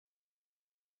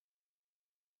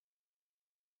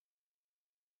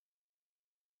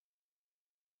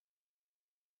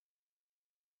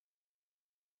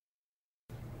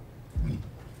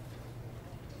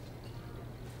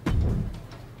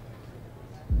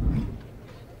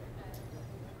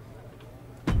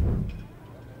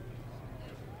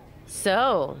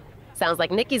So, sounds like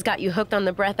Nikki's got you hooked on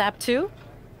the breath app too?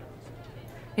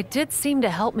 It did seem to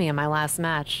help me in my last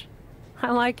match. I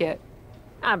like it.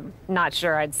 I'm not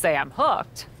sure I'd say I'm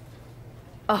hooked.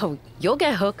 Oh, you'll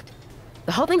get hooked.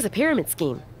 The whole thing's a pyramid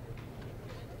scheme.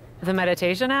 The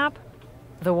meditation app?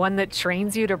 The one that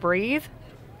trains you to breathe?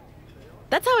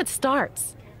 That's how it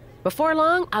starts. Before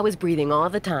long, I was breathing all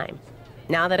the time.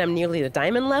 Now that I'm nearly the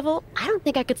diamond level, I don't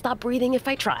think I could stop breathing if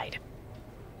I tried.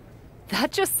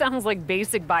 That just sounds like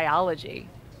basic biology.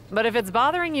 But if it's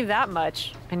bothering you that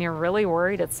much, and you're really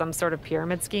worried it's some sort of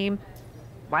pyramid scheme,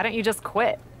 why don't you just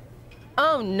quit?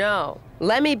 Oh no,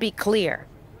 let me be clear.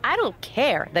 I don't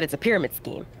care that it's a pyramid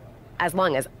scheme, as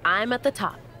long as I'm at the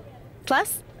top.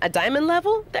 Plus, at diamond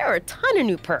level, there are a ton of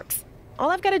new perks. All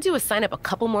I've got to do is sign up a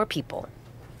couple more people.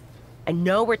 I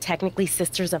know we're technically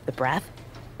sisters of the breath,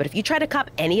 but if you try to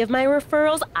cop any of my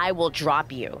referrals, I will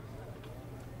drop you.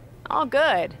 All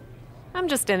good. I'm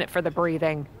just in it for the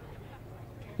breathing.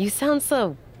 You sound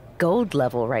so gold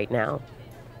level right now.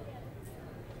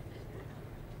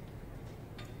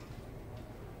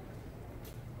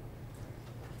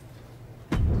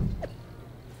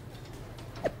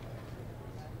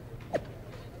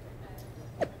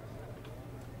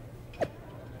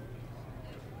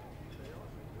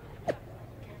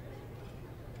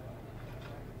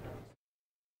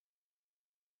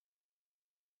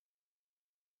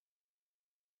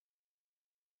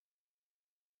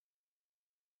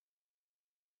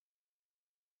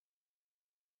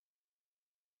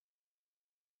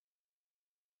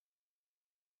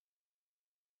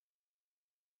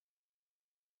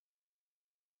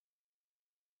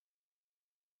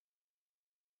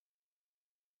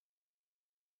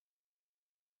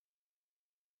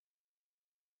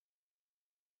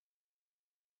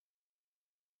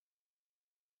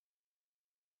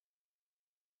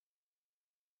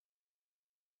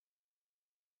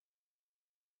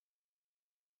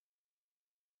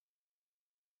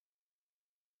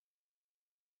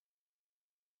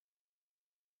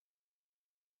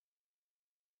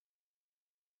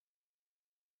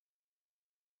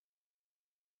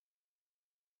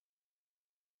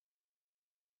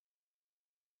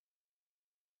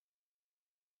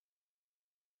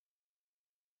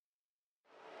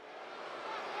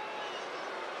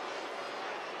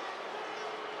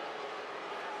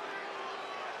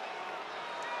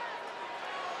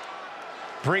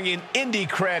 Bringing indie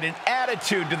cred and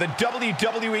attitude to the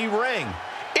WWE ring.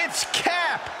 It's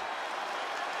Cap.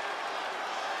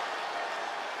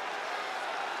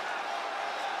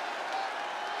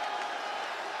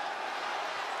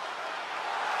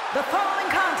 The following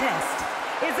contest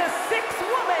is a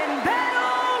six-woman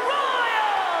battle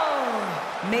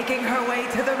royal. Making her way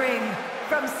to the ring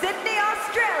from Sydney,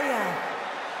 Australia,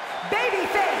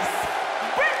 babyface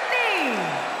Brittany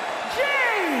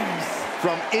James.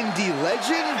 From indie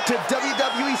legend to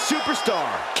WWE superstar,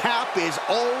 Cap is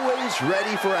always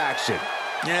ready for action.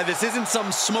 Yeah, this isn't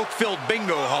some smoke-filled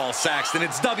bingo hall, Saxton.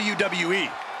 It's WWE.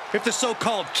 If the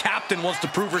so-called captain wants to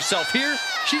prove herself here,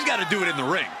 she's got to do it in the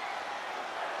ring.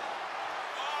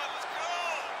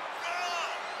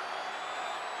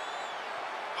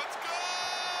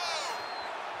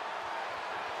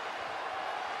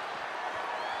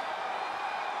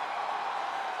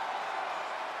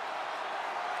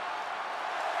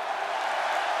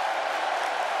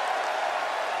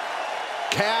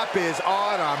 Cap is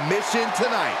on a mission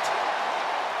tonight.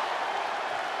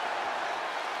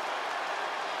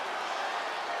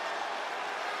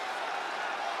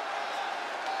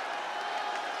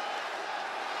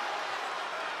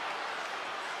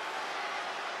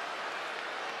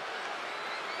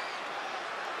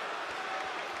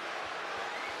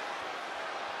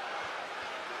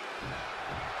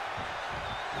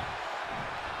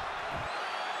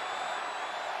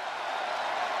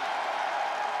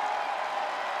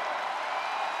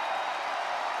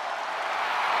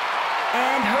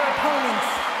 And her opponents,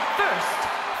 first,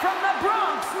 from the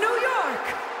Bronx, New York,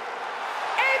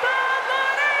 Ava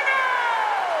Moreno!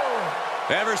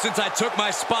 Ever since I took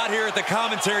my spot here at the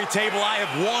commentary table, I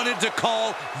have wanted to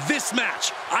call this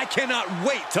match. I cannot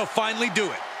wait to finally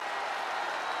do it.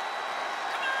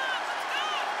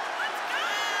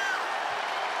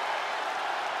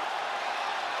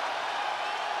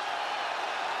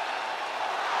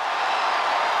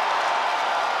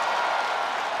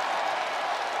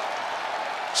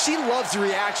 She loves the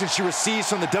reaction she receives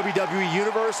from the WWE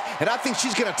Universe, and I think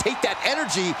she's going to take that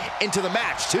energy into the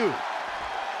match, too.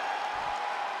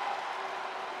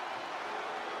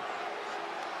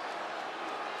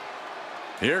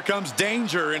 Here comes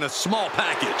danger in a small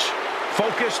package.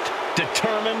 Focused,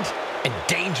 determined, and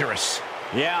dangerous.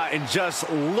 Yeah, and just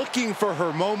looking for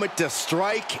her moment to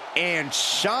strike and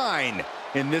shine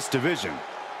in this division.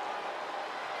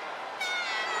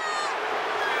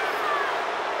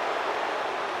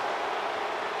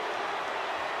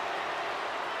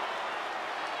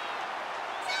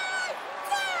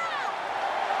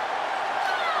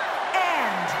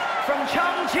 And from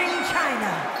Chongqing,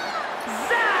 China,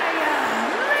 Xia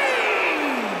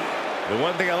Li. The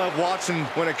one thing I love watching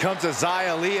when it comes to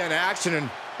Xia Li in action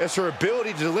is her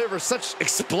ability to deliver such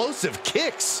explosive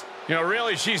kicks. You know,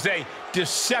 really, she's a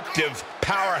deceptive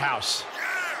powerhouse.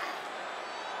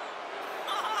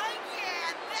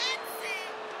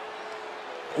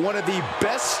 One of the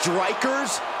best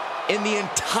strikers in the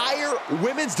entire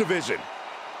women's division.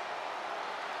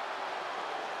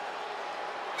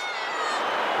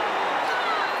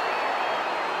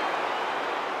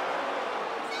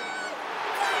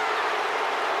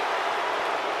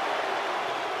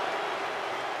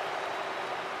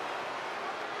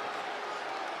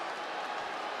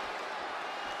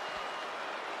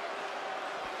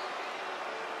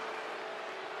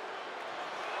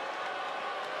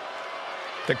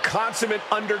 The consummate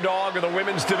underdog of the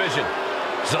women's division,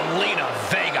 Zelina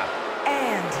Vega.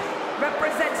 And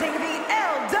representing the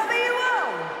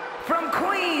LWO from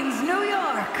Queens, New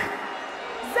York,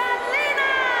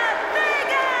 Zelina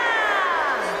Vega!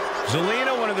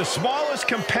 Zelina, one of the smallest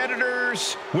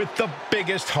competitors with the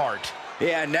biggest heart.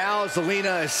 Yeah, now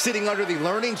Zelina is sitting under the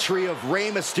learning tree of Rey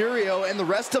Mysterio and the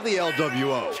rest of the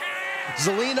LWO.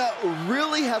 Zelina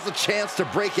really has a chance to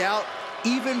break out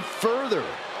even further.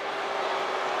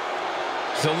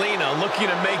 Zelina looking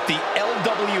to make the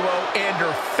LWO and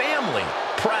her family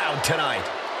proud tonight.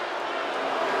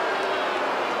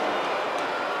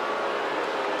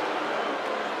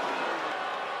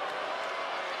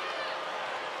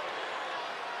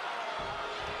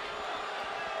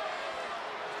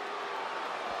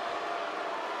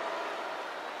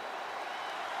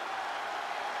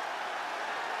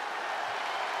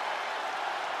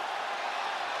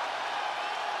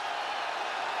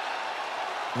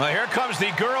 Well, here comes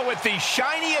the girl with the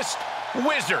shiniest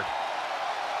wizard.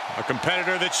 A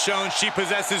competitor that's shown she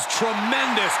possesses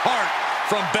tremendous heart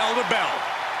from bell to bell.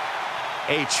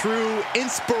 A true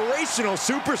inspirational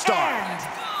superstar. And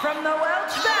from the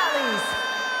Welch Valleys,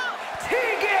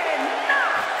 Tegan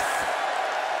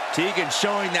Knox! Tegan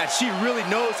showing that she really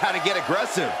knows how to get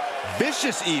aggressive,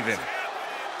 vicious even.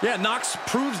 Yeah, Knox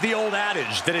proves the old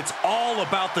adage that it's all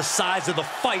about the size of the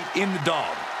fight in the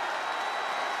dog.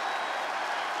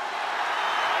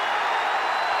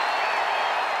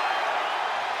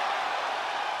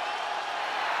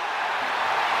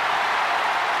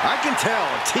 I can tell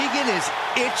Tegan is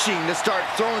itching to start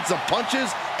throwing some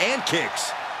punches and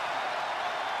kicks.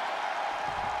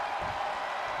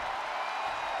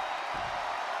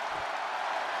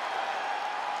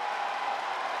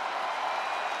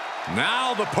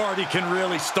 Now the party can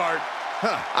really start.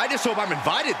 I just hope I'm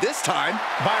invited this time.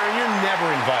 Byron, you're never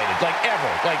invited. Like,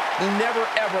 ever. Like, never,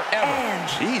 ever, ever. And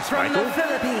Jeez, from Michael. the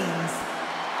Philippines,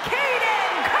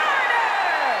 Kaden Carter!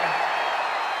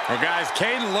 Well, guys,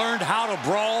 Caden learned how to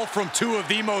brawl from two of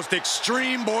the most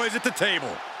extreme boys at the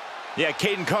table. Yeah,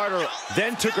 Kaden Carter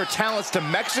then took her talents to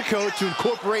Mexico to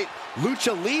incorporate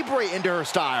Lucha Libre into her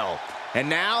style. And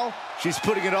now she's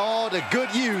putting it all to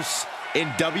good use in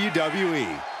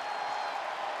WWE.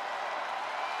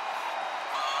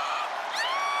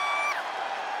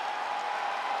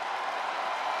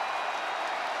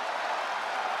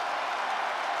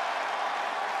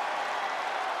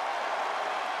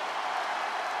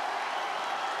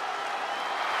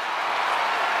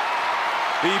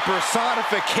 The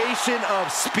personification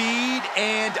of speed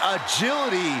and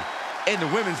agility in the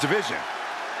women's division.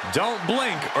 Don't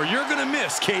blink or you're going to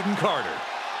miss Kaden Carter.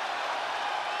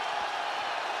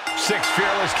 6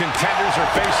 fearless contenders are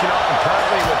facing off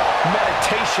apparently with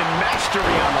meditation mastery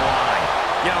on the line.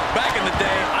 You know, back in the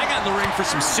day, I got in the ring for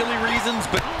some silly reasons,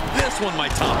 but this one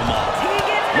might top them all.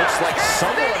 Looks like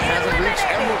someone hasn't reached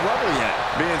emerald level yet.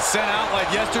 Being sent out like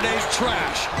yesterday's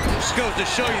trash. Just goes to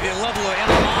show you the level of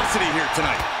animosity here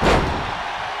tonight.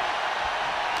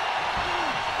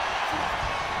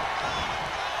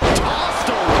 Tossed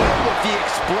away with the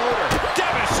exploder.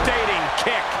 Devastating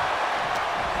kick.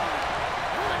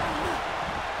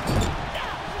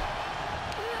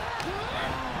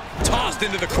 Tossed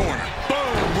into the corner.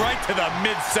 Boom, right to the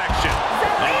midsection.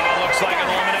 Oh, looks like an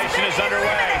elimination is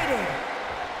underway.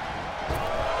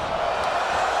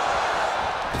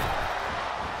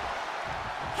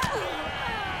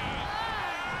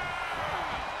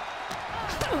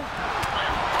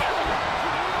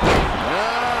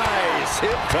 Nice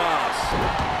hip toss. roundhouse.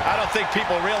 I don't think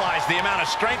people realize the amount of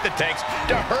strength it takes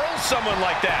to hurl someone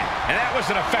like that. And that was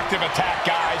an effective attack,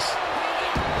 guys.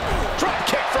 Drop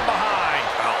kick from behind.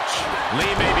 Ouch.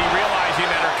 Lee may be realizing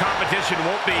that her competition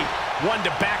won't be one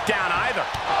to back down either.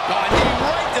 Oh, a knee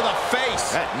right to the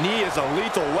face. That knee is a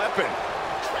lethal weapon.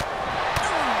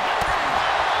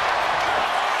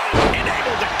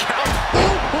 Able to count.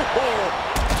 Ooh.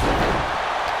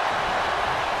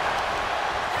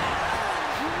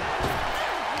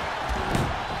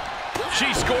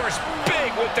 She scores big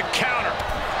with the counter.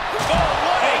 Oh,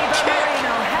 what a Ava kick!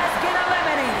 Moreno has been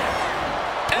eliminated.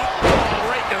 Elbow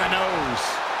right to the nose.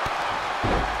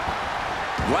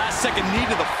 Last second knee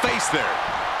to the face there.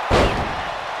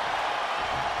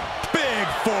 Big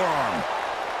forearm.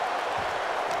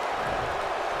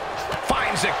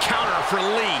 Finds a counter for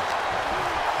Lee.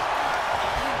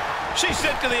 She's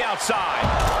sent to the outside.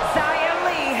 Xia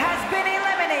Li has been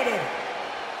eliminated.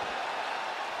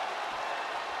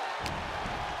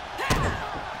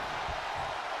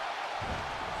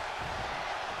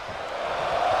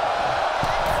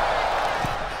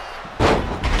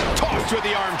 Tossed with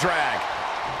the arm drag.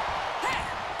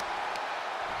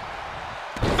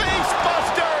 Face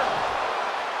buster.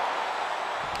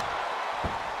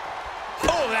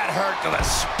 Oh, that hurt to the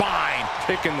spine.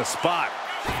 Picking the spot.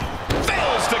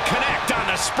 Fails to connect on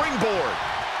the springboard.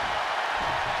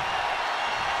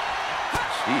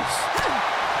 Jeez.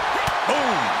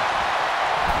 Boom.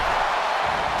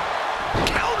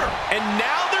 Counter. And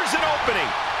now there's an opening.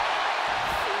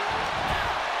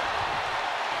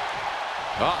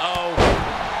 Uh-oh.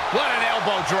 What an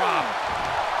elbow drop.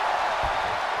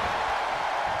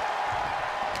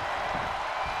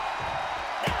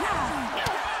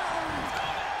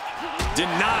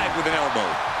 Denied with an elbow.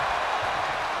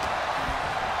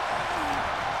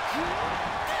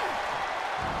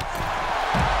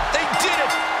 They did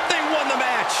it. They won the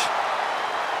match.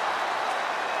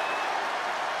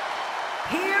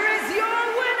 Here is your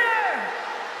winner,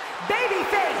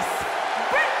 babyface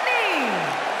Brittany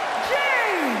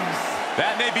James.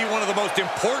 That may be one of the most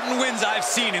important wins I've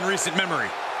seen in recent memory.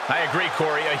 I agree,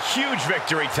 Corey. A huge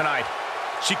victory tonight.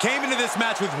 She came into this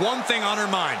match with one thing on her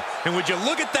mind, and would you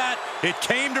look at that, it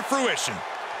came to fruition.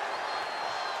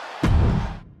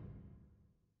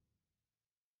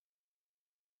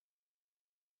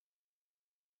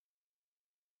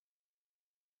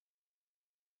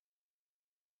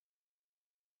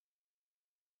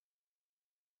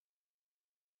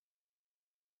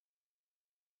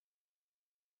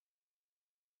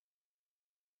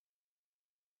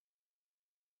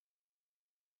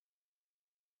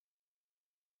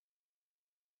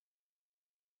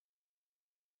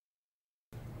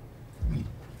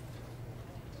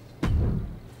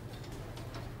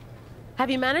 Have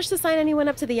you managed to sign anyone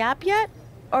up to the app yet?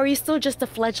 Or are you still just a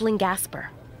fledgling gasper?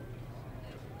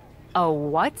 Oh,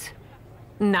 what?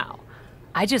 No.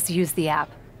 I just use the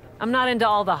app. I'm not into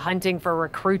all the hunting for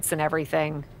recruits and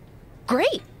everything.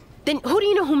 Great! Then who do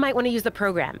you know who might want to use the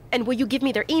program? And will you give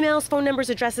me their emails, phone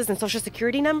numbers, addresses, and social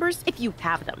security numbers if you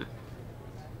have them?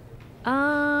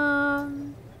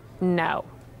 No.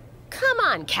 Come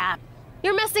on, Cap.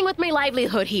 You're messing with my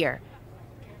livelihood here.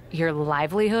 Your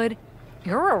livelihood?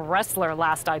 You're a wrestler,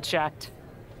 last I checked.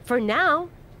 For now.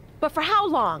 But for how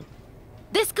long?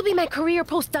 This could be my career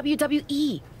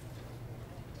post-WWE.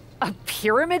 A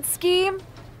pyramid scheme?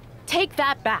 Take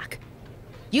that back.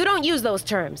 You don't use those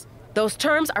terms. Those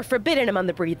terms are forbidden among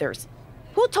the breathers.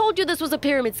 Who told you this was a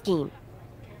pyramid scheme?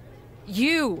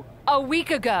 You, a week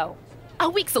ago. A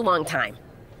week's a long time.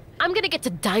 I'm gonna get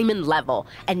to diamond level,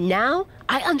 and now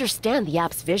I understand the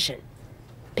app's vision.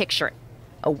 Picture it.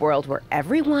 A world where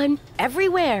everyone,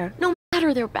 everywhere, no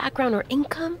matter their background or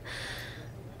income,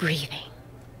 breathing.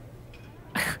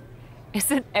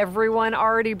 Isn't everyone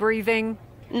already breathing?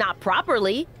 Not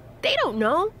properly. They don't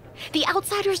know. The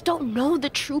outsiders don't know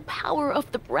the true power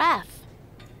of the breath.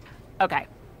 Okay,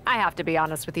 I have to be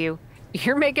honest with you.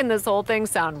 You're making this whole thing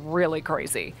sound really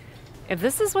crazy. If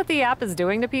this is what the app is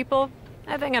doing to people,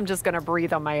 I think I'm just gonna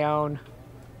breathe on my own.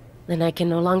 Then I can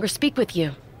no longer speak with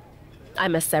you. I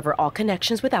must sever all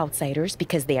connections with outsiders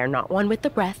because they are not one with the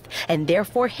breath and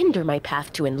therefore hinder my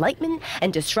path to enlightenment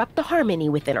and disrupt the harmony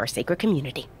within our sacred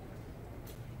community.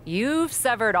 You've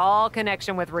severed all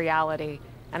connection with reality.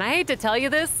 And I hate to tell you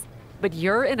this, but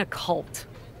you're in a cult.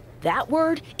 That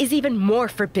word is even more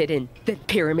forbidden than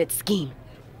pyramid scheme.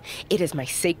 It is my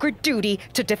sacred duty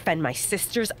to defend my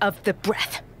sisters of the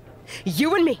breath.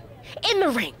 You and me, in the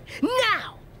ring,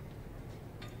 now!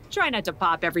 Try not to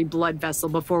pop every blood vessel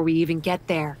before we even get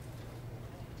there.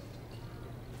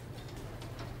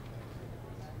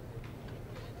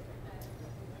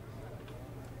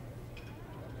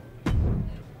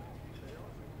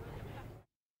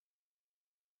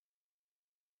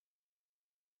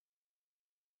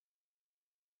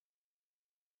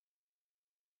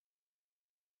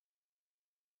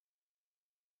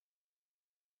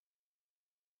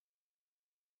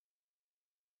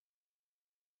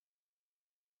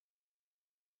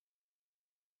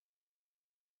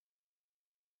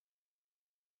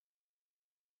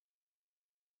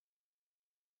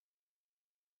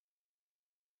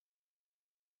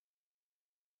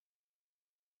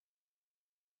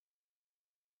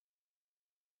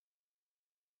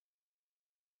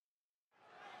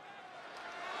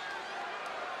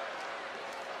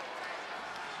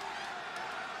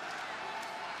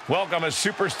 Welcome a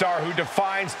superstar who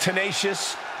defines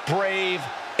tenacious, brave,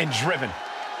 and driven.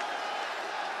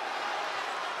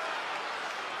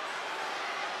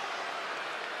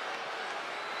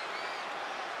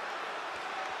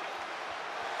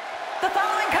 The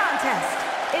following contest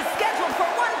is scheduled for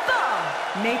one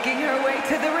fall. Making her way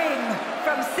to the ring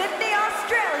from Sydney,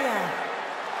 Australia,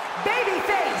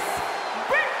 babyface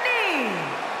Brittany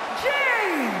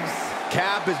James.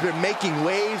 Cap has been making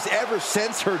waves ever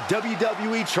since her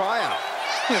WWE tryout.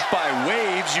 If by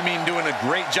waves you mean doing a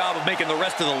great job of making the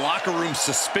rest of the locker room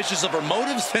suspicious of her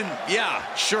motives, then yeah,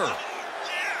 sure.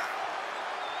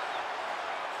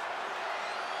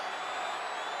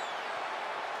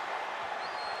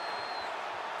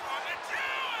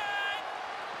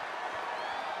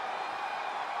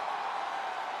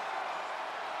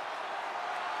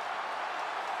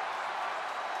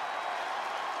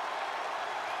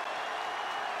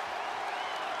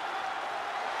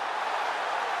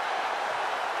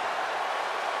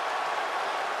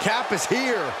 Cap is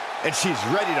here, and she's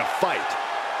ready to fight.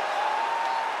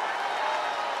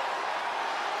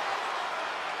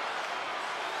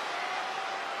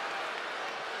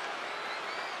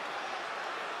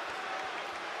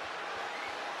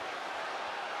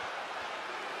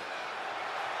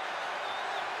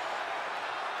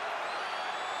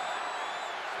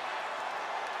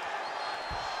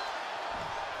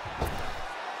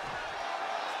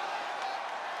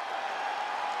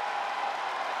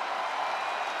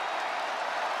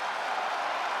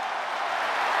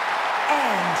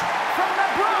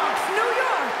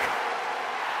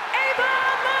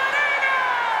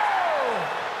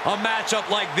 A matchup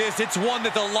like this, it's one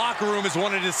that the locker room has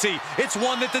wanted to see. It's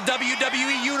one that the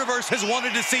WWE Universe has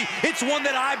wanted to see. It's one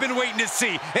that I've been waiting to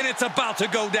see, and it's about to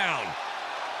go down.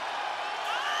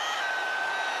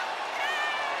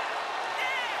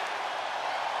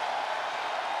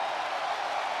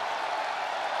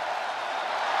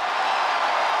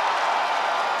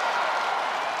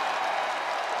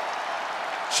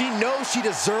 She knows she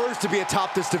deserves to be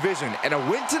atop this division, and a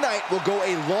win tonight will go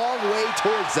a long way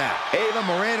towards that. Ava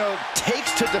Moreno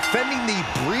takes to defending the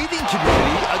breathing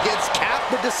community against Cap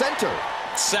the Dissenter.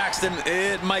 Saxton,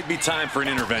 it might be time for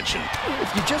an intervention. If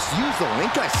you just use the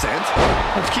link I sent.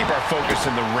 Let's keep our focus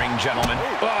in the ring, gentlemen.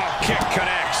 Oh, kick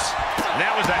connects.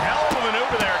 That was a hell of a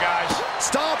maneuver there, guys.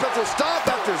 Stop after stop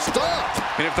after stop.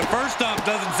 And if the first stop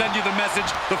doesn't send you the message,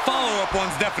 the follow-up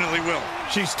ones definitely will.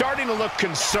 She's starting to look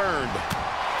concerned.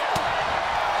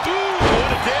 Ooh,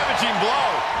 what a damaging blow.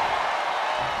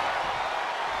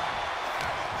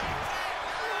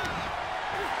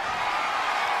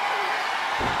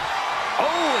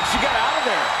 Oh, and she got out of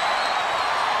there.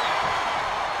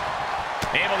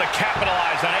 Able to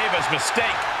capitalize on Ava's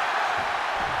mistake.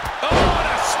 Oh, and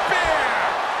a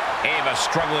spear. Ava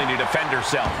struggling to defend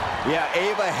herself. Yeah,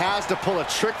 Ava has to pull a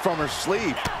trick from her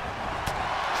sleeve.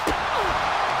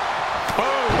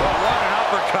 Boom, what an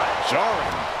uppercut.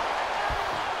 Jarring.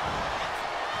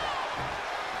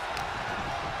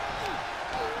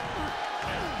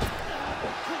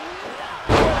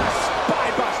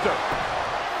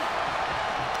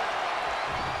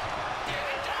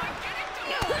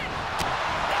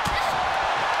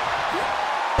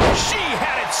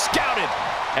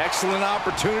 Excellent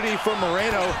opportunity for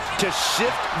Moreno to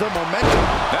shift the momentum.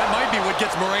 That might be what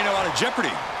gets Moreno out of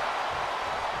jeopardy.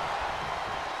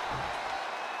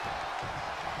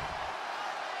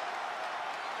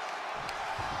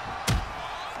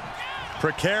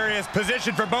 Precarious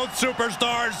position for both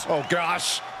superstars. Oh,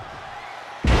 gosh.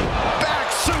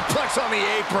 Back suplex on the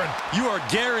apron. You are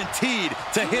guaranteed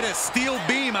to hit a steel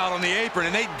beam out on the apron,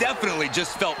 and they definitely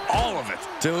just felt all of it.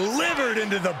 Delivered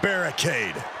into the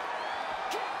barricade.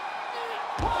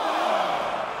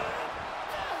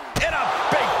 And a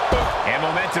big boot. And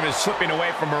momentum is slipping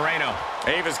away from Moreno.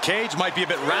 Ava's cage might be a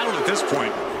bit rattled at this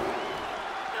point.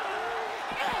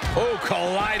 Oh,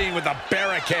 colliding with the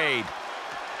barricade.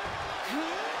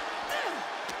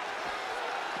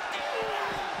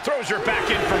 Throws her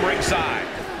back in from ringside.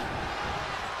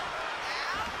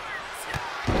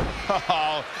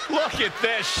 Oh, look at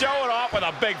this. Showing off with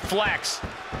a big flex.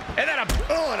 And then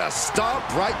and a stomp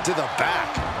right to the back.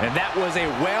 And that was a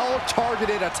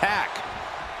well-targeted attack.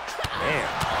 Man.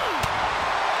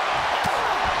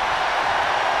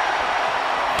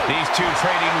 These two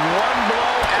trading one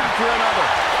blow after another.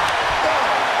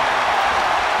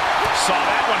 Saw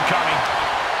that one coming.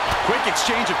 Quick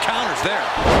exchange of counters there.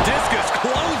 Discus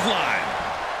clothesline.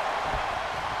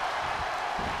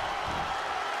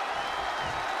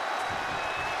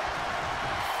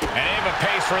 And Ava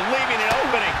pays for leaving an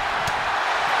opening.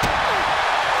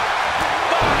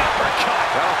 Oh, an uppercut.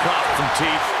 That'll cost some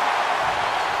teeth.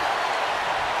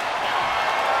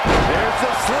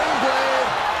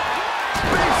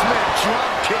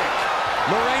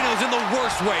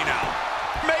 way now.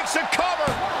 Makes a cover.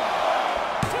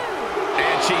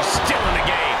 And she's still in the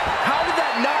game. How did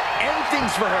that not end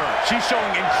things for her? She's showing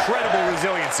incredible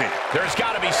resiliency. There's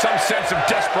got to be some sense of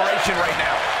desperation right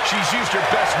now. She's used her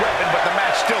best weapon, but the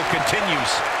match still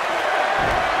continues.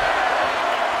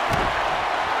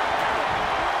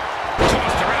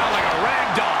 Tossed around like a rag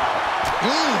doll.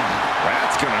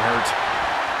 That's gonna hurt.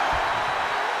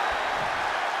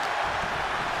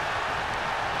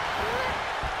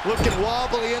 Looking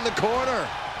wobbly in the corner.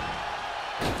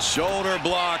 Shoulder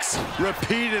blocks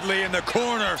repeatedly in the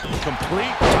corner.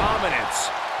 Complete dominance.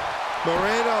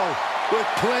 Moreno with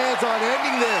plans on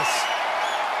ending this.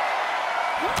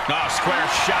 Oh, square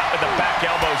shot with the back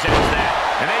elbows ends that.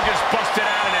 And they just busted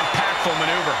out an impactful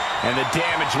maneuver. And the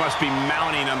damage must be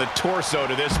mounting on the torso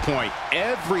to this point.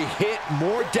 Every hit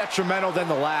more detrimental than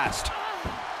the last.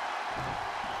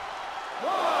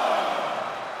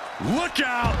 Look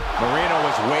out! Moreno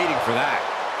was waiting for that.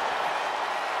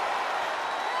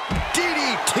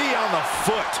 DDT on the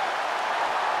foot.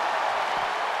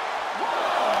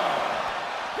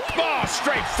 Oh,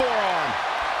 straight forearm.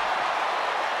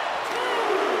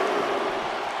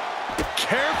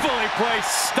 Carefully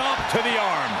placed stomp to the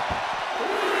arm.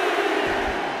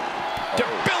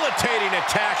 Debilitating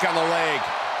attack on the leg.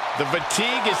 The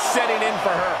fatigue is setting in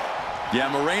for her. Yeah,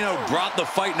 Moreno brought the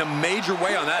fight in a major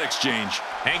way on that exchange.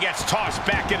 And gets tossed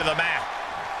back into the mat.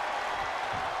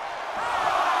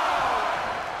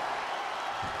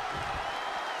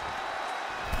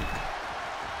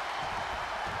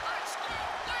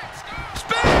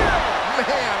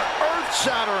 Man,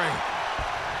 earth-shattering.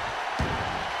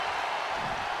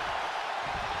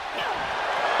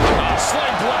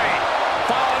 Sling blade.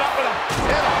 Followed up with a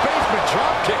Basement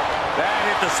drop kick. That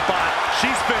hit the spot.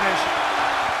 She's finished.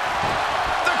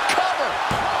 the cover.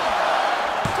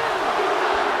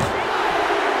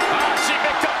 She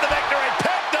picked up the victory.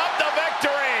 Picked up the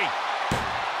victory.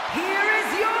 Here is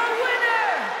your winner,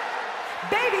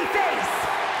 babyface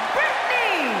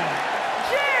Brittany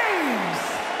James.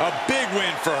 A big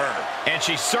win for her. And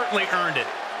she certainly earned it.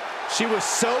 She was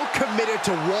so committed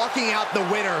to walking out the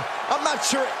winner, I'm not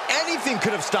sure anything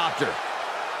could have stopped her.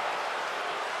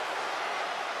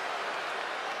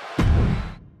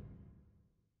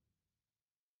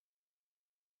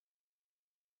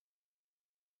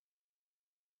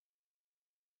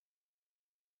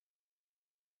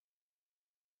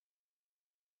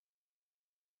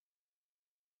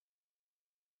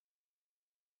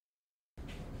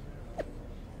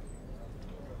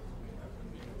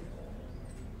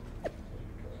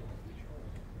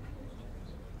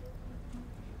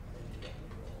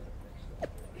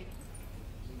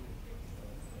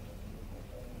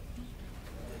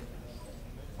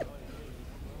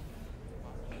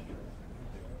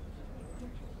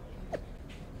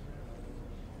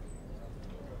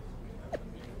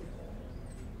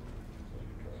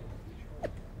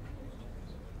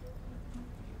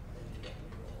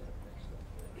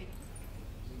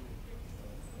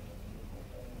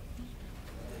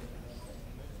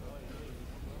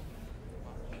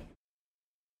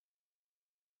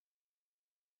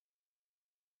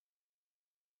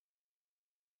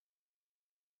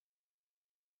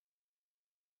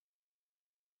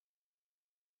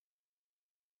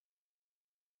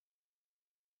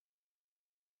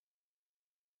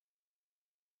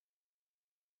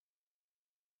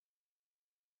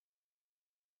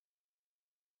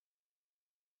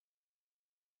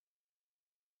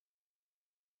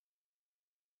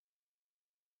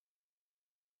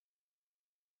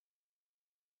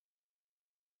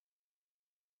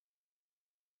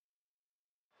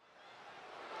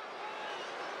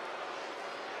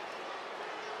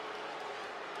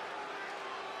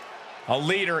 A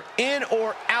leader in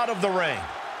or out of the ring.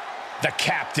 The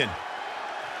captain.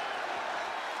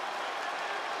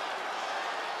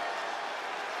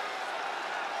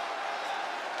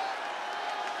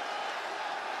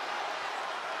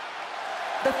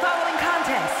 The following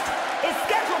contest is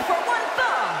scheduled for one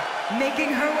fall.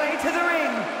 Making her way to the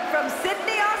ring from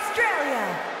Sydney,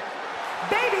 Australia,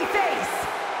 babyface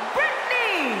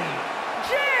Brittany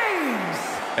James.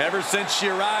 Ever since she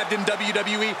arrived in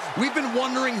WWE, we've been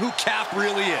wondering who Cap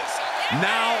really is.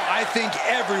 Now I think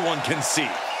everyone can see.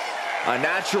 A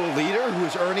natural leader who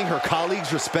is earning her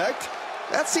colleagues' respect?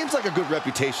 That seems like a good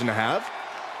reputation to have.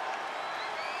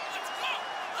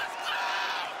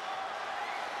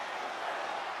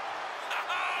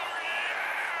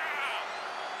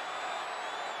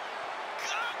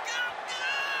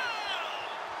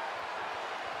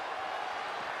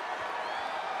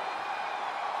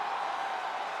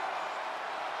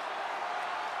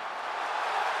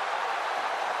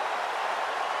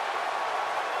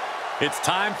 It's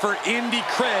time for indie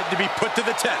cred to be put to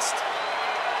the test.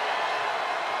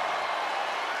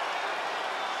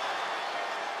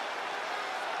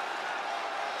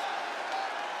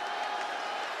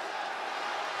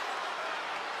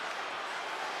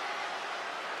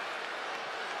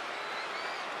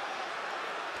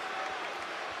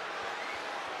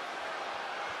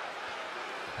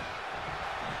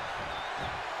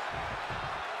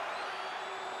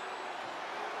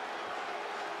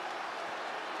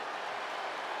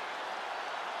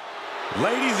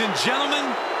 Ladies and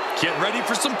gentlemen, get ready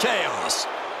for some chaos.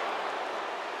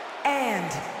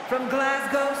 And from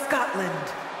Glasgow,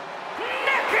 Scotland,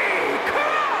 Nikki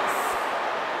Cross!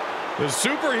 The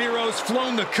superhero's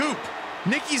flown the coop.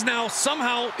 Nikki's now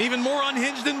somehow even more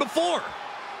unhinged than before.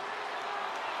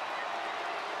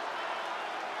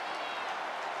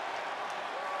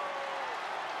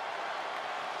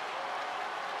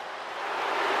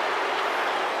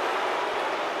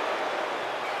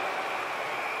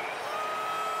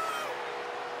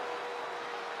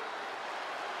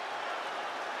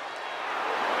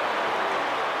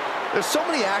 There's so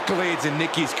many accolades in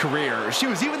Nikki's career. She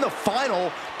was even the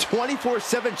final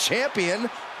 24/7 champion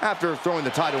after throwing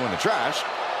the title in the trash.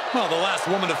 Well, the last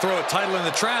woman to throw a title in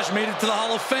the trash made it to the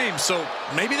Hall of Fame, so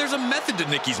maybe there's a method to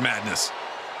Nikki's madness.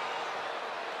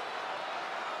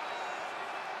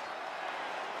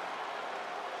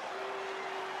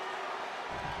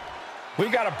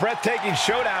 We've got a breathtaking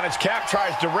showdown as Cap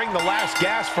tries to wring the last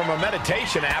gasp from a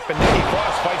meditation app, and Nikki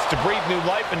Cross fights to breathe new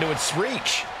life into its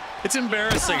reach. It's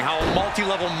embarrassing how a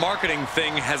multi-level marketing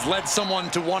thing has led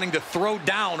someone to wanting to throw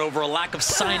down over a lack of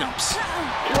signups.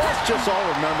 Let's just all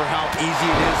remember how easy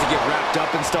it is to get wrapped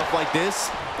up in stuff like this.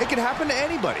 It can happen to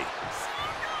anybody.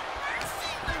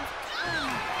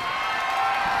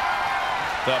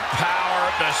 The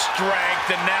power, the strength,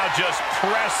 and now just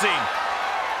pressing.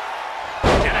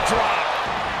 And a drop.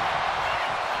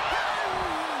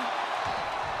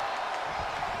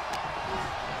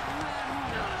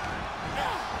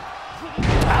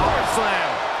 Power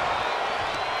slam.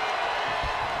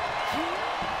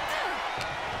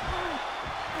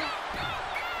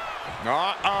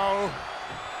 Uh-oh.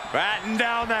 Batten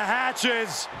down the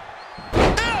hatches.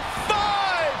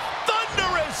 F5!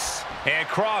 Thunderous! And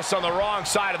Cross on the wrong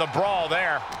side of the brawl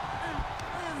there.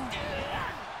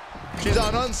 She's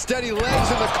on unsteady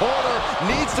legs in the corner,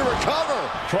 needs to recover.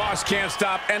 Cross can't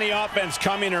stop any offense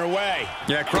coming her way.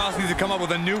 Yeah, Cross needs to come up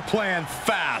with a new plan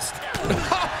fast.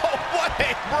 Oh, what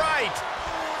a right!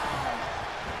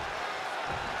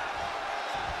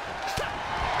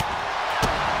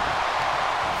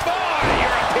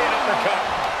 European uppercut.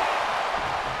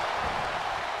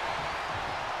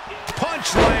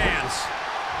 Punch lands.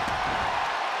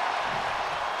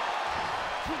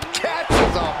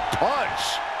 Catches a punch.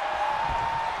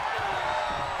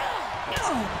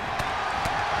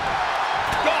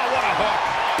 Oh, what a hook.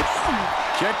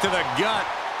 Kick to the gut.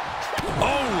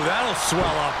 Oh, that'll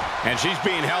swell up. And she's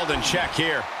being held in check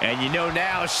here. And you know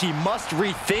now she must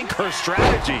rethink her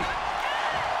strategy.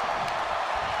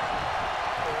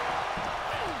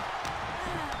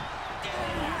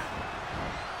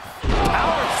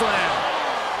 Power slam.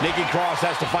 Nikki Cross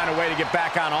has to find a way to get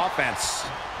back on offense.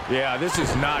 Yeah, this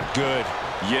is not good.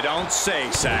 You don't say,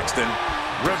 Saxton.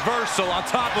 Reversal on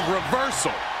top of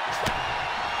reversal.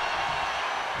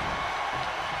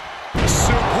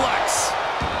 Suplex.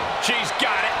 She's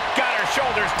got it. Got her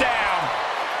shoulders down.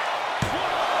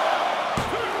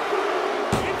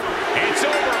 It's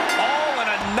over. All in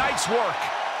a night's work.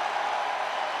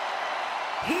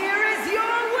 Here is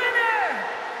your winner,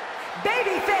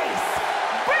 babyface,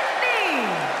 Brittany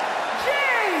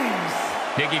James.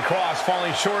 Nikki Cross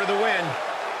falling short of the win.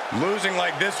 Losing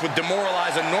like this would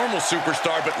demoralize a normal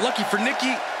superstar, but lucky for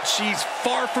Nikki, she's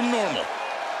far from normal.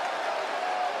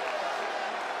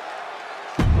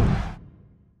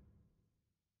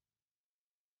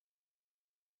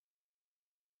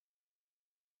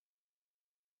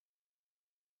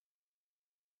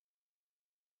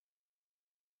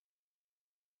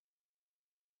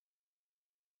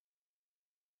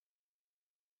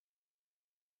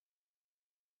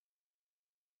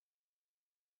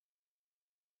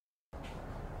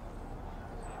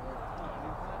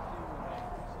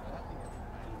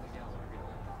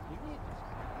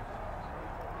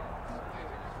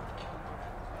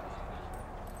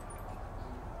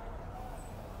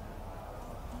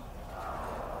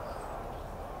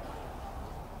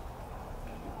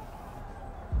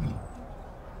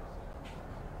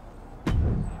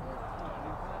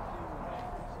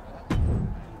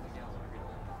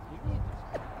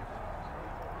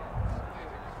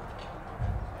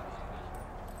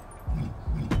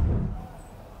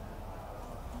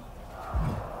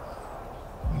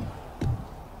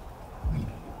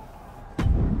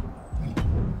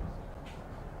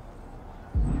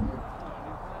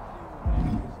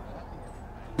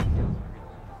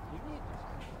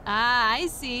 Ah, I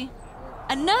see.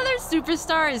 Another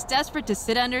superstar is desperate to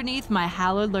sit underneath my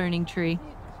hallowed learning tree.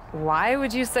 Why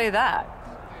would you say that?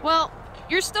 Well,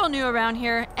 you're still new around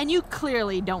here, and you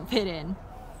clearly don't fit in.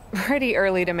 Pretty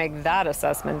early to make that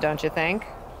assessment, don't you think?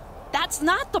 That's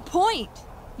not the point.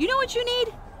 You know what you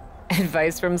need?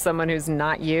 Advice from someone who's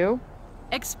not you?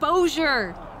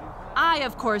 Exposure. I,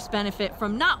 of course, benefit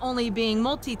from not only being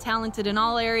multi-talented in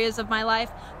all areas of my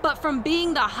life, but from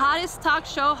being the hottest talk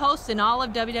show host in all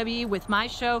of WWE with my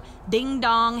show, Ding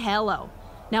Dong Hello.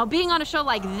 Now, being on a show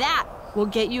like that will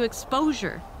get you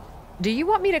exposure. Do you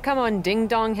want me to come on Ding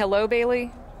Dong Hello,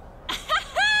 Bailey?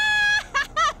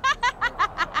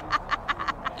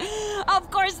 Of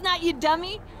course not, you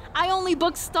dummy. I only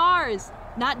book stars,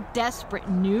 not desperate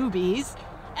newbies.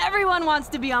 Everyone wants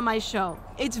to be on my show.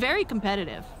 It's very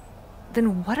competitive.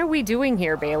 Then what are we doing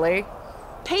here, Bailey?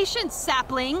 Patience,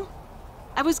 sapling.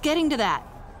 I was getting to that.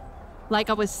 Like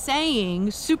I was saying,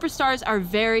 superstars are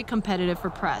very competitive for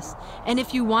press. And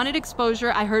if you wanted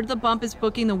exposure, I heard the bump is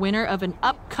booking the winner of an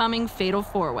upcoming Fatal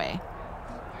 4-Way.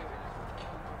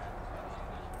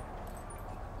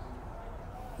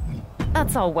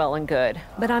 That's all well and good,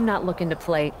 but I'm not looking to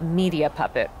play media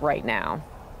puppet right now.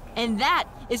 And that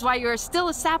is why you're still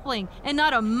a sapling and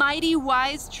not a mighty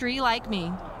wise tree like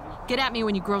me. Get at me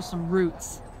when you grow some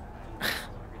roots.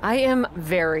 I am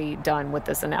very done with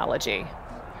this analogy.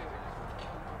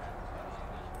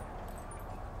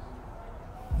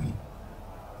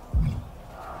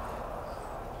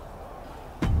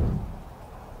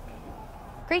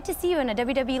 Great to see you in a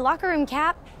WWE locker room,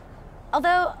 Cap.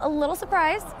 Although, a little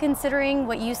surprised, considering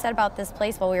what you said about this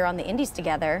place while we were on the Indies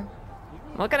together.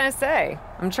 What can I say?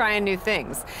 I'm trying new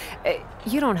things.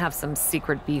 You don't have some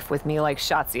secret beef with me like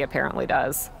Shotzi apparently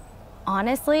does.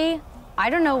 Honestly, I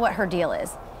don't know what her deal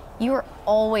is. You were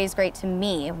always great to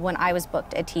me when I was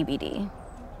booked at TBD.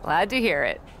 Glad to hear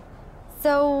it.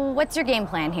 So, what's your game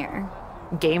plan here?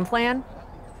 Game plan?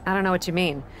 I don't know what you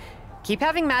mean. Keep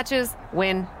having matches,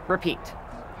 win, repeat.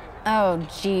 Oh,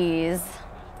 geez.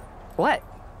 What?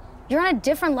 You're on a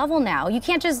different level now. You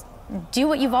can't just do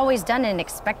what you've always done and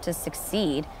expect to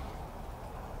succeed.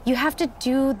 You have to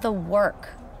do the work.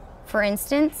 For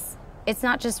instance, it's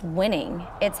not just winning,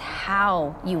 it's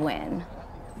how you win.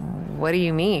 What do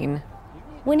you mean?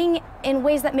 Winning in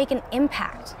ways that make an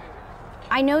impact.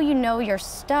 I know you know your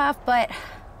stuff, but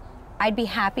I'd be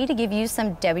happy to give you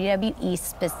some WWE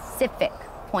specific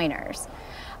pointers.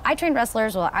 I trained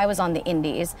wrestlers while I was on the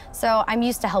Indies, so I'm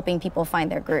used to helping people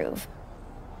find their groove.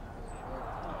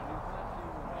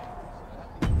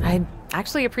 I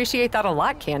actually appreciate that a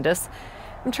lot, Candace.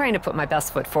 I'm trying to put my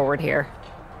best foot forward here.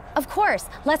 Of course,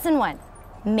 lesson 1.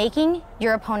 Making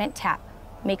your opponent tap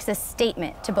makes a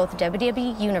statement to both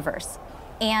WWE Universe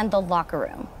and the locker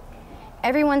room.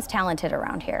 Everyone's talented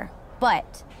around here,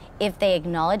 but if they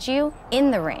acknowledge you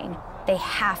in the ring, they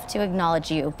have to acknowledge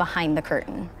you behind the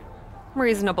curtain.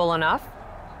 Reasonable enough.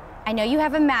 I know you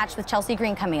have a match with Chelsea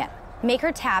Green coming up. Make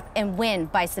her tap and win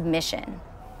by submission.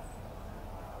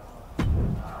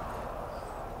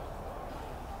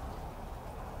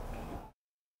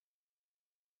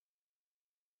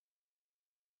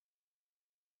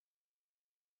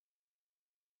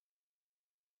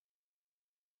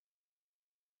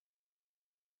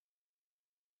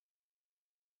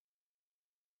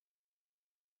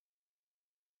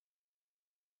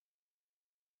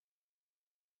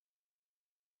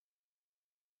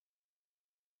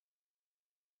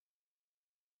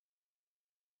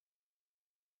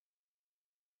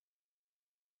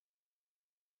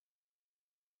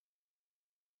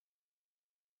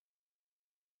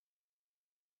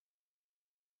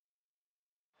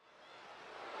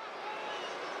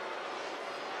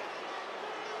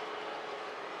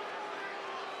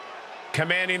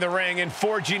 Commanding the ring and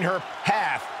forging her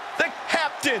path, the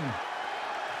captain.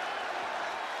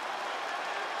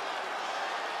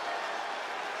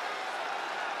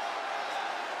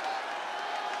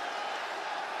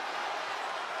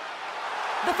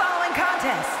 The following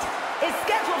contest is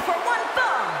scheduled for one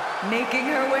fall. Making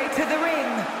her way to the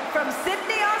ring from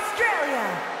Sydney, Australia,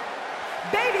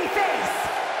 babyface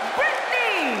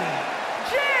Brittany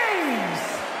James.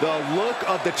 The look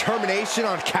of determination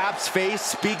on Cap's face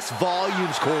speaks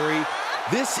volumes, Corey.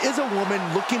 This is a woman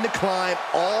looking to climb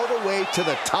all the way to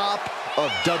the top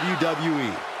of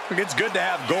WWE. It's good to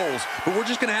have goals, but we're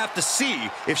just going to have to see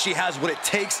if she has what it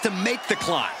takes to make the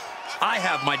climb. I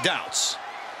have my doubts.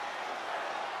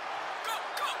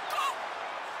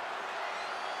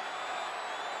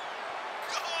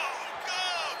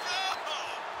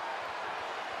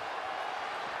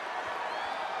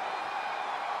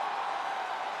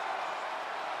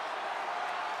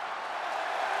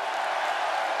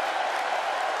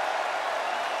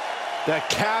 The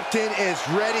captain is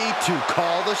ready to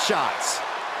call the shots.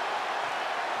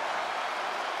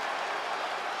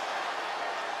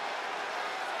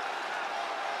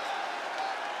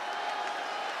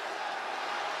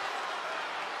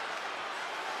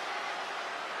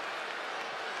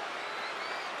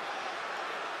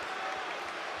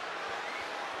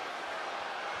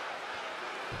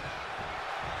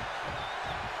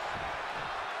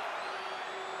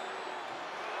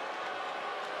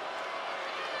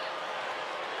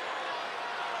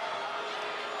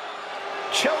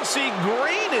 Chelsea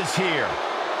Green is here.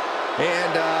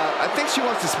 And I think she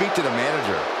wants to speak to the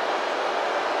manager.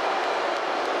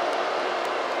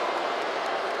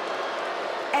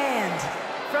 And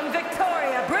from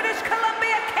Victoria, British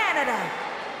Columbia, Canada,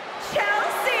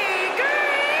 Chelsea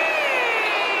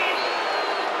Green!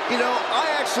 You know,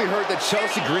 I actually heard that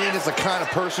Chelsea Green is the kind of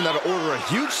person that'll order a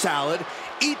huge salad,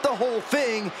 eat the whole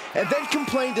thing, and then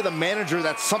complain to the manager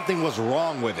that something was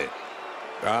wrong with it.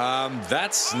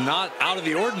 That's not out of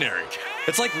the ordinary.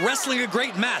 It's like wrestling a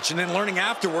great match and then learning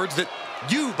afterwards that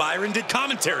you, Byron, did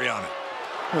commentary on it.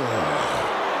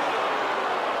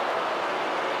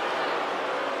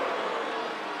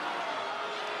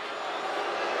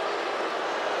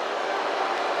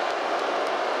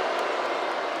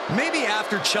 Maybe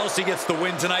after Chelsea gets the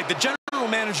win tonight, the general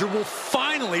manager will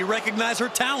finally recognize her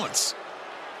talents.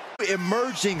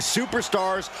 Emerging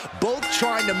superstars, both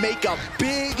trying to make a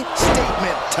big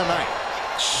statement tonight.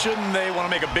 Shouldn't they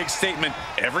want to make a big statement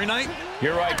every night?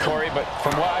 You're right, Corey, but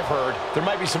from what I've heard, there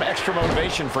might be some extra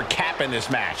motivation for Cap in this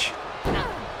match.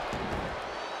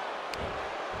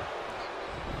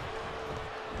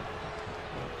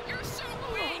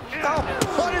 Oh,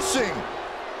 punishing!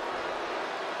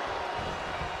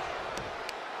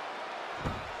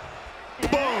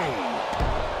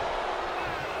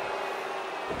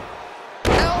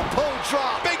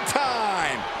 Drop big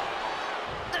time.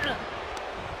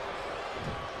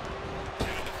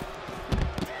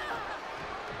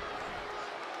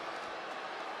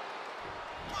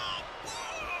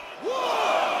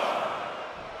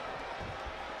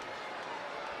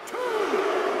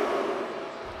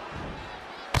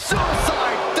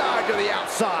 Suicide dive to the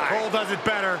outside. Cole does it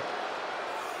better.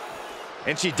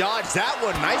 And she dodged that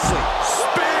one nicely.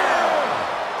 Spear!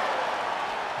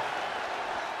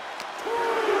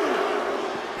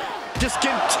 Just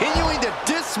continuing to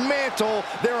dismantle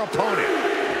their opponent.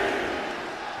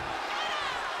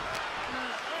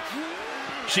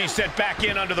 She's set back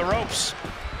in under the ropes.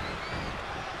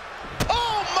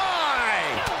 Oh, my!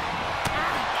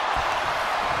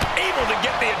 Able to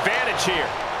get the advantage here.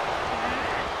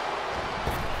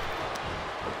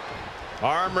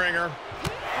 Arm wringer.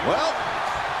 Well,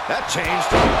 that changed.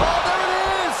 Oh, there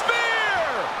it is! Spear!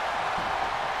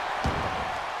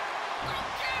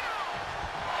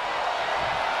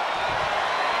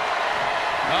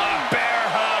 Bear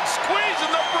hug,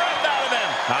 squeezing the breath out of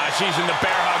them. She's in the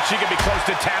bear hug. She could be close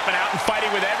to tapping out and fighting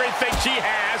with everything she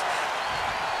has.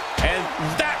 And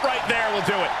that right there will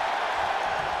do it.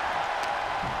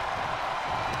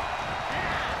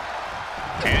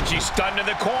 And she's stunned in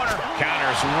the corner.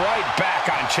 Counters right back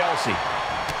on Chelsea.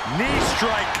 Knee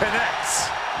strike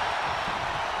connects.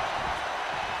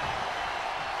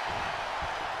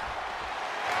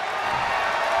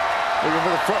 Looking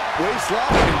for the front waist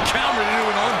lock. And countered into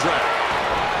an arm drag.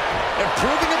 And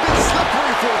proving a bit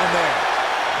slippery for them there.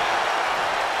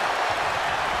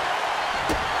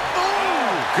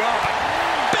 Oh, God.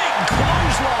 Big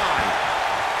clothesline.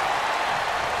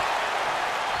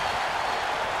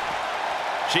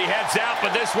 She heads out,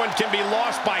 but this one can be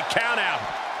lost by countout.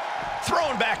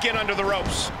 Thrown back in under the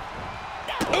ropes.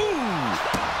 Ooh!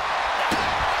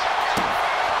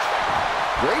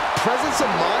 Great presence of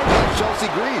mind by Chelsea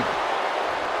Green.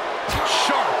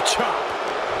 Sharp chop.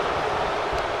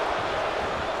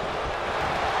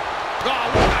 Oh,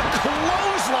 what a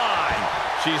clothesline.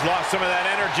 She's lost some of that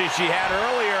energy she had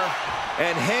earlier.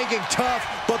 And hanging tough,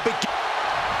 but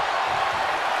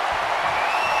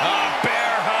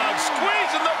Bear hug,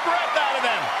 squeezing the breath out of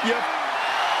them. Yep.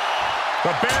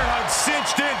 The bear hug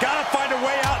cinched in. Gotta find a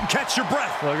way out and catch your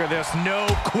breath. Look at this, no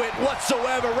quit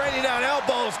whatsoever, raining down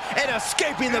elbows and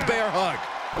escaping the bear hug.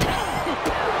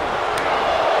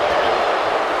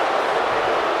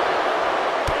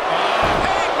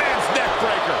 Hangman's neck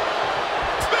breaker.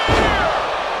 Spear!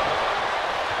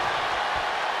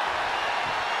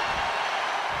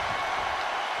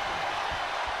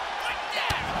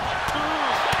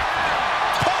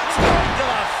 Punch right to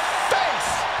the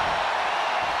face.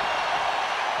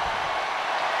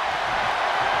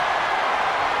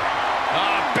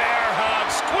 Bear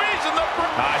hug, squeezing the...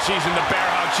 she's in the bear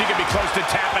hug. She could be close to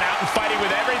tapping out and fighting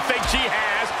with everything she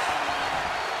has.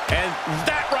 And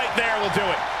that right there will do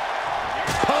it.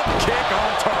 Pump kick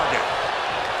on target.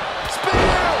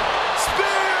 Spear!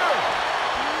 Spear!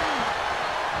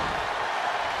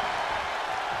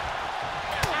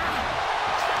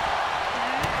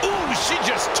 Ooh, she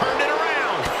just turned it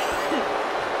around.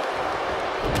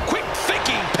 Quick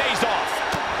thinking pays off.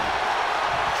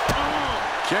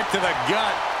 Kick to the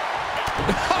gut.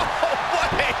 Oh,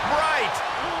 what a right.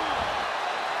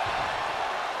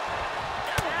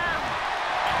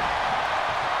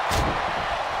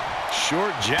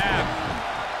 Short jab.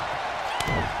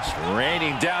 Just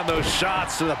raining down those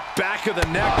shots to the back of the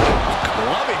neck.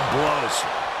 Clubbing blows.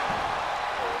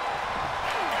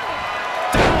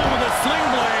 Down with a sling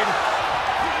blade.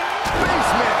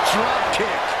 Basement drop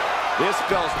kick. This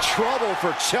spells trouble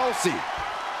for Chelsea.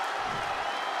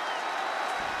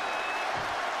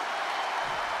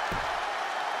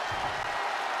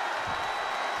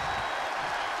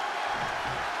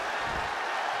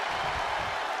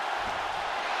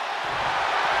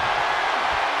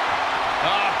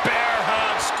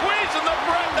 Squeezing the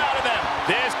breath out of them.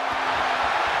 This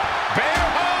bear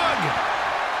hug.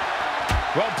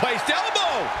 Well-placed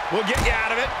elbow will get you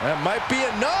out of it. That might be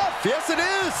enough. Yes, it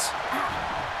is.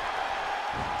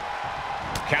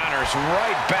 Counters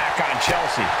right back on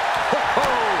Chelsea.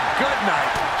 Oh, good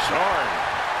night. Sorry.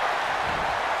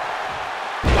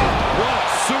 What a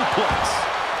suplex.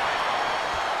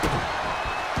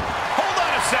 Hold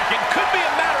on a second. Could be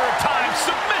a matter of time.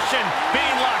 Submission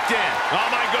being locked in. Oh,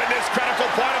 my goodness. Critical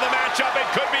point of the matchup. It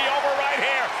could be over right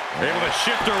here. Able to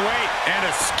shift her weight and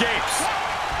escapes.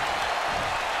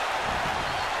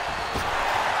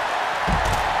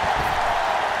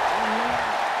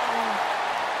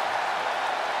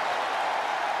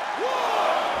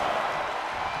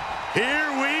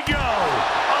 Here we go.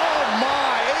 Oh,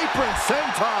 my. Apron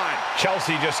senton.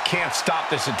 Chelsea just can't stop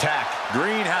this attack.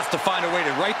 Green has to find a way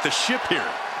to right the ship here.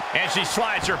 And she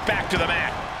slides her back to the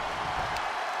mat.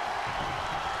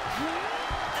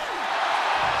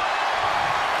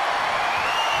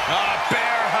 A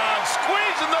bear hug,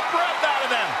 squeezing the breath out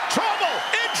of them. Trouble,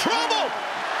 in trouble.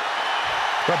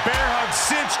 The bear hug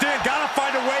cinched in. Gotta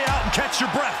find a way out and catch your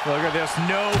breath. Look at this.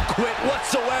 No quit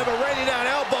whatsoever. Raining down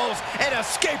elbows and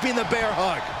escaping the bear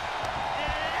hug.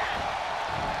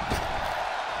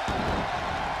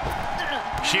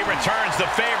 She returns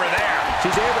the favor there.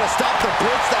 She's able to stop the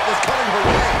blitz that was coming her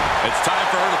way. It's time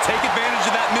for her to take advantage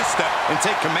of that misstep and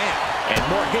take command. And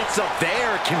more hits up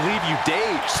there can leave you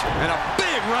dazed. And a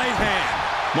big right hand.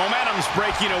 Momentum's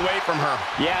breaking away from her.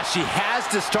 Yeah, she has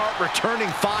to start returning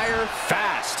fire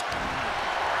fast.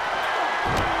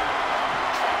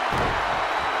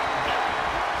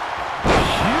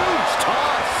 Huge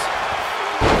toss.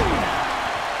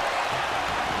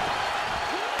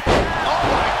 Oh,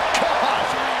 my God.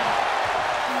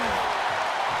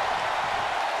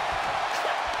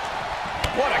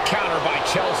 What a counter by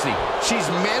Chelsea. She's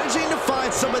managing to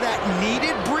find some of that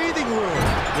needed breathing room.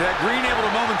 Yeah, Green able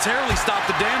to momentarily stop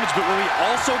the damage, but will he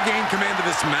also gain command of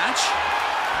this match?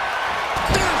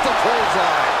 There's the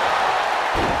clothesline.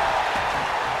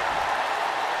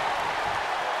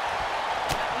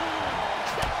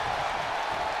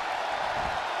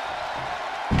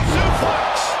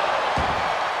 Suplex.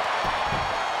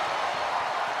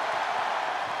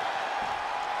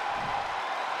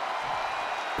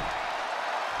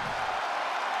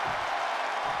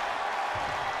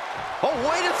 Oh,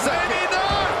 wait a second. Maybe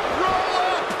not. Roll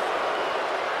up.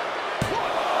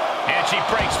 And she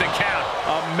breaks the count.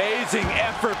 Amazing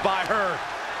effort by her.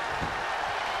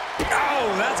 Oh,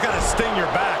 that's got to sting your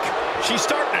back. She's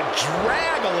starting to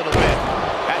drag a little bit.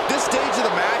 At this stage of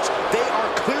the match, they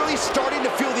are clearly starting to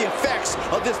feel the effects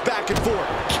of this back and forth.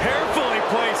 Carefully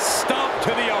placed stomp to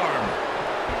the arm.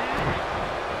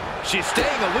 She's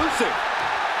staying elusive.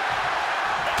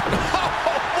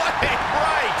 Oh, what a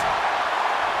right.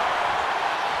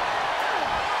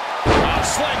 A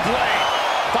sling blade.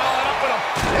 Followed up with a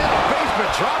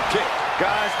Basement drop kick.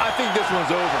 Guys, I think this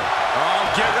one's over. Oh,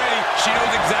 get ready. She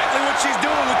knows exactly what she's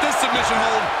doing with this submission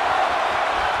hold.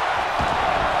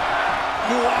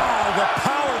 Wow, the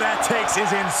power that takes is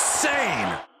insane.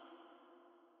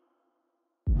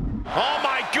 Oh,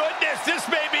 my goodness. This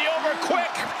may be over quick.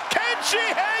 Can she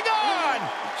hang on?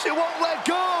 She won't let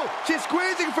go. She's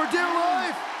squeezing for dear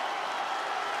life.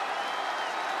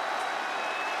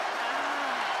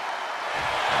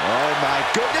 Oh, my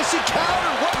goodness. She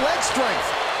countered. What leg strength.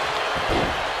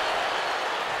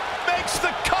 Makes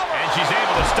the cover. And she's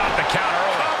able to stop the counter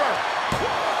early. Cover.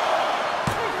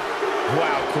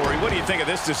 Wow, Corey, what do you think of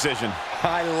this decision?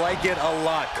 I like it a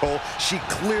lot, Cole. She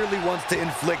clearly wants to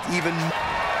inflict even...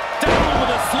 Down with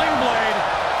a sling blade.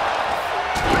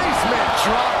 Basement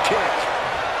drop kick.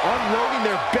 Unloading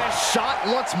their best shot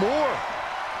once more.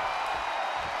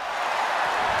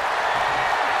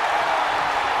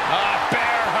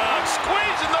 Bear hug,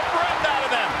 squeezing the breath out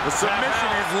of them. The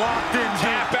submission is locked in.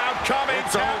 Tap out coming,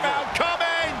 tap out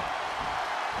coming.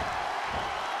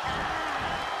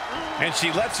 And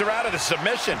she lets her out of the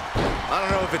submission. I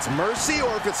don't know if it's mercy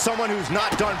or if it's someone who's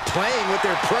not done playing with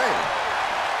their prey.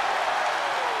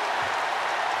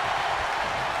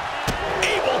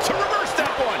 Able to reverse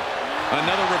that one.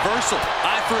 Another reversal.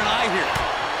 Eye for an eye here.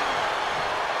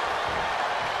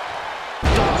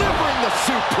 Delivering the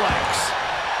suplex.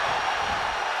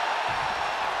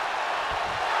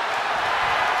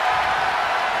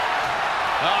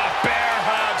 Bear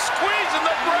hug, squeezing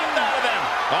the breath out of them.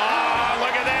 Oh,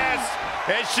 look at this.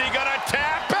 Is she gonna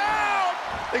tap out?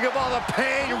 Think of all the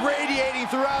pain radiating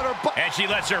throughout her body. And she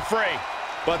lets her free.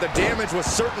 But the damage was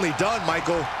certainly done,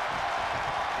 Michael.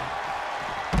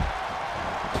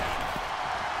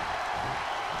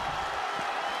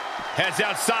 Heads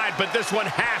outside, but this one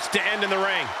has to end in the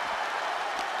ring.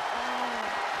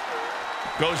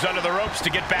 Goes under the ropes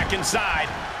to get back inside.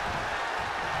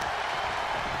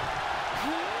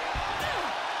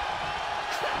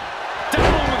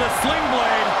 A sling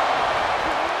blade.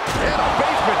 And a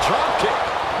basement drop kick.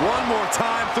 One more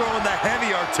time, throwing the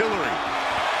heavy artillery.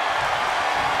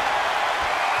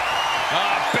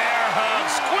 Bear hug,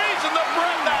 squeezing the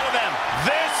breath out of them.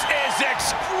 This is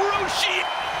excruciating.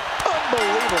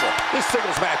 Unbelievable. This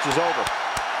singles match is over.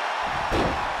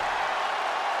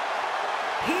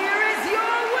 Here is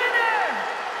your winner,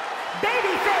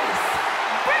 babyface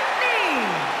Brittany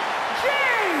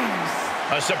James.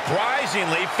 A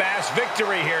surprisingly fast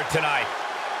victory here tonight.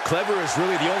 Clever is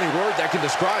really the only word that can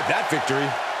describe that victory.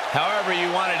 However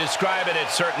you want to describe it, it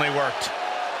certainly worked.